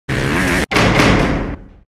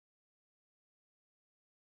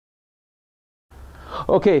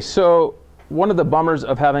Okay, so one of the bummers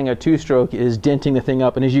of having a two-stroke is denting the thing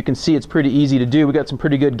up, and as you can see, it's pretty easy to do. We got some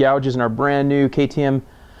pretty good gouges in our brand new KTM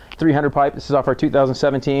 300 pipe. This is off our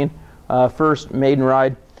 2017 first maiden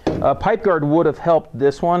ride. Pipe guard would have helped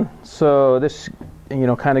this one, so this, you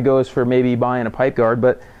know, kind of goes for maybe buying a pipe guard,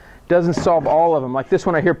 but doesn't solve all of them. Like this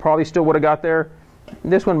one right here probably still would have got there.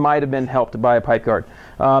 This one might have been helped by a pipe guard.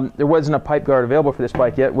 There wasn't a pipe guard available for this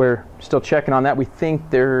bike yet. We're still checking on that. We think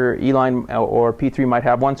their E-Line or P3 might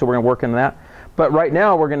have one, so we're going to work on that. But right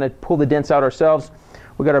now we're going to pull the dents out ourselves.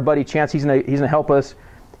 We got our buddy Chance. He's going to help us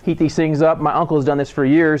heat these things up. My uncle has done this for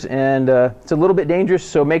years, and it's a little bit dangerous,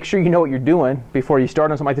 so make sure you know what you're doing before you start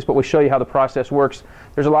on something like this, but we'll show you how the process works.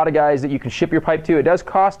 There's a lot of guys that you can ship your pipe to. It does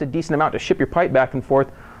cost a decent amount to ship your pipe back and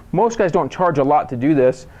forth. Most guys don't charge a lot to do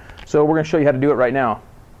this, so we're going to show you how to do it right now.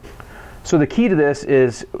 So the key to this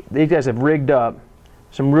is these guys have rigged up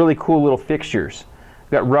some really cool little fixtures.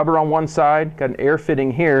 We've got rubber on one side, got an air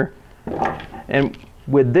fitting here, and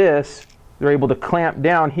with this they're able to clamp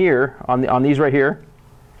down here on these right here,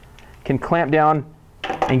 can clamp down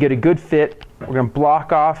and get a good fit. We're going to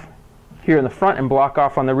block off here in the front and block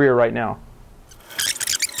off on the rear right now.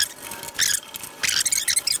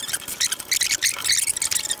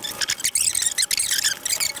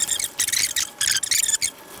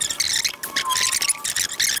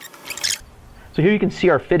 So here you can see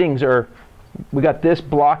our fittings are, we got this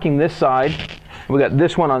blocking this side, we got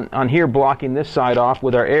this one on here blocking this side off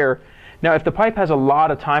with our air. Now if the pipe has a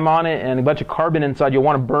lot of time on it and a bunch of carbon inside, you'll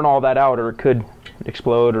want to burn all that out or it could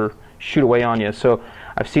explode or shoot away on you. So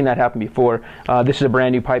I've seen that happen before. This is a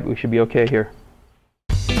brand new pipe, we should be okay here.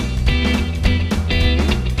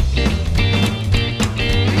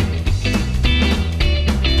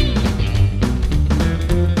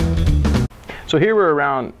 So here we're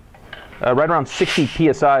around right around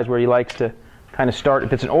 60 psi is where he likes to kind of start.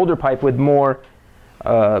 If it's an older pipe with more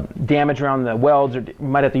damage around the welds, or you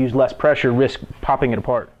might have to use less pressure, risk popping it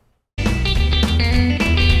apart.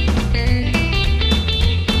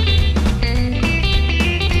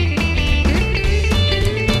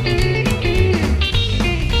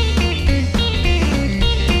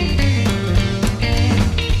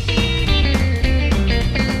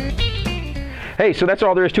 Hey, so that's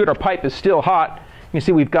all there is to it. Our pipe is still hot. You can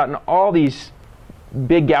see we've gotten all these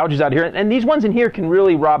big gouges out here, and these ones in here can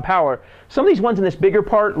really rob power. Some of these ones in this bigger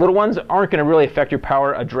part, little ones, aren't going to really affect your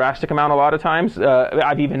power a drastic amount a lot of times.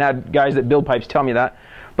 I've even had guys that build pipes tell me that.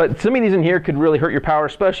 But some of these in here could really hurt your power,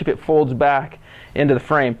 especially if it folds back into the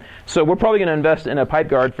frame. So we're probably going to invest in a pipe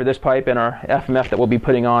guard for this pipe and our FMF that we'll be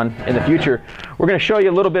putting on in the future. We're going to show you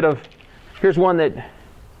a little bit of, here's one that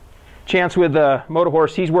Chance with Moto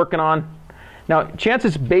Horse, he's working on. Now Chance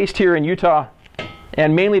is based here in Utah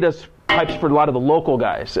and mainly does pipes for a lot of the local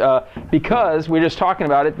guys because we're just talking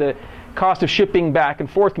about it, the cost of shipping back and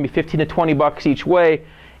forth can be 15 to 20 bucks each way,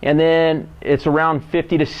 and then it's around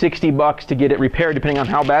 50 to 60 bucks to get it repaired depending on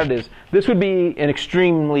how bad it is. This would be an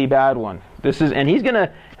extremely bad one. This is, and he's going to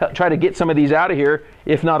try to get some of these out of here,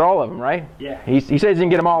 if not all of them, right? Yeah. He says he's going to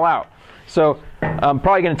get them all out. So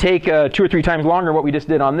probably going to take 2 or 3 times longer what we just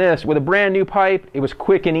did on this. With a brand new pipe, it was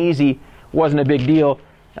quick and easy, wasn't a big deal.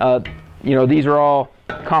 You know, these are all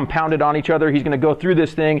compounded on each other. He's going to go through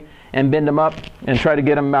this thing and bend them up and try to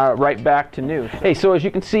get them right back to new. Hey, so as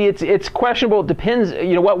you can see, it's questionable. It depends,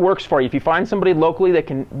 you know, what works for you. If you find somebody locally that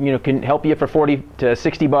can help you for 40 to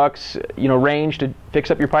 60 bucks, you know, range to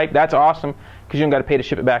fix up your pipe, that's awesome because you don't got to pay to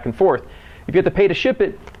ship it back and forth. If you have to pay to ship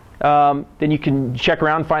it, then you can check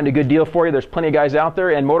around, find a good deal for you. There's plenty of guys out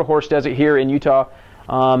there, and Moto Horse does it here in Utah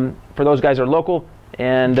for those guys that are local,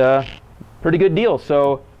 and pretty good deal.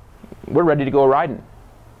 So we're ready to go riding.